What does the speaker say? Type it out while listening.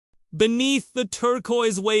beneath the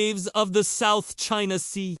turquoise waves of the South China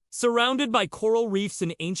Sea. Surrounded by coral reefs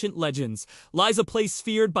and ancient legends, lies a place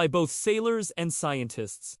feared by both sailors and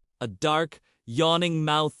scientists. A dark, yawning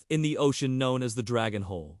mouth in the ocean known as the Dragon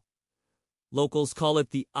Hole. Locals call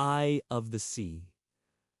it the Eye of the Sea,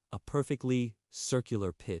 a perfectly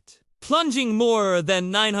circular pit. Plunging more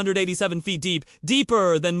than 987 feet deep,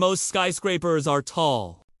 deeper than most skyscrapers are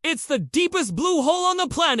tall. It's the deepest blue hole on the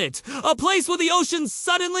planet, a place where the ocean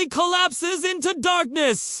suddenly collapses into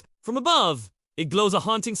darkness. From above, it glows a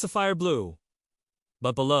haunting sapphire blue.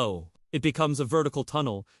 But below, it becomes a vertical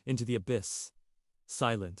tunnel into the abyss.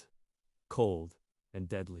 Silent, cold, and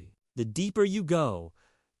deadly. The deeper you go,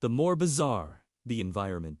 the more bizarre the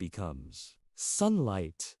environment becomes.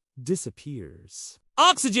 Sunlight disappears.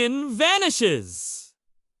 Oxygen vanishes.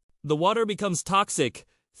 The water becomes toxic,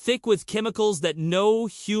 thick with chemicals that no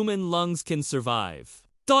human lungs can survive.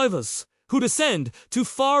 Divers who descend too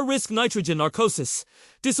far risk nitrogen narcosis,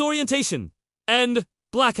 disorientation, and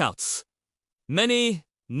blackouts. Many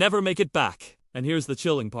never make it back. And here's the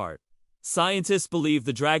chilling part. Scientists believe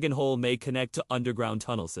the Dragon Hole may connect to underground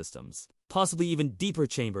tunnel systems, possibly even deeper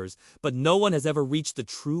chambers, but no one has ever reached the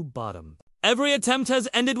true bottom. Every attempt has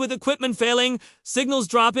ended with equipment failing, signals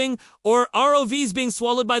dropping, or ROVs being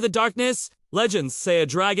swallowed by the darkness. Legends say a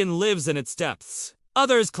dragon lives in its depths.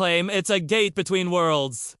 Others claim it's a gate between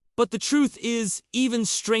worlds. But the truth is even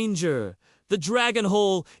stranger. The Dragon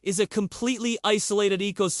Hole is a completely isolated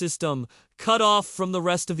ecosystem, cut off from the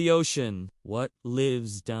rest of the ocean. What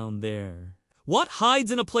lives down there? What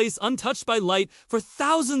hides in a place untouched by light for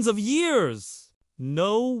thousands of years?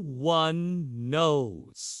 No one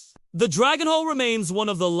knows. The Dragon Hole remains one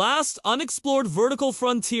of the last unexplored vertical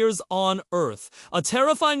frontiers on Earth, a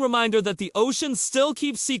terrifying reminder that the ocean still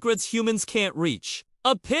keeps secrets humans can't reach.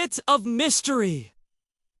 A pit of mystery.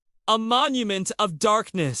 A monument of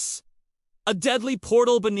darkness. A deadly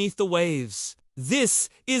portal beneath the waves. This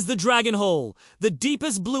is the Dragon Hole, the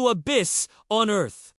deepest blue abyss on Earth.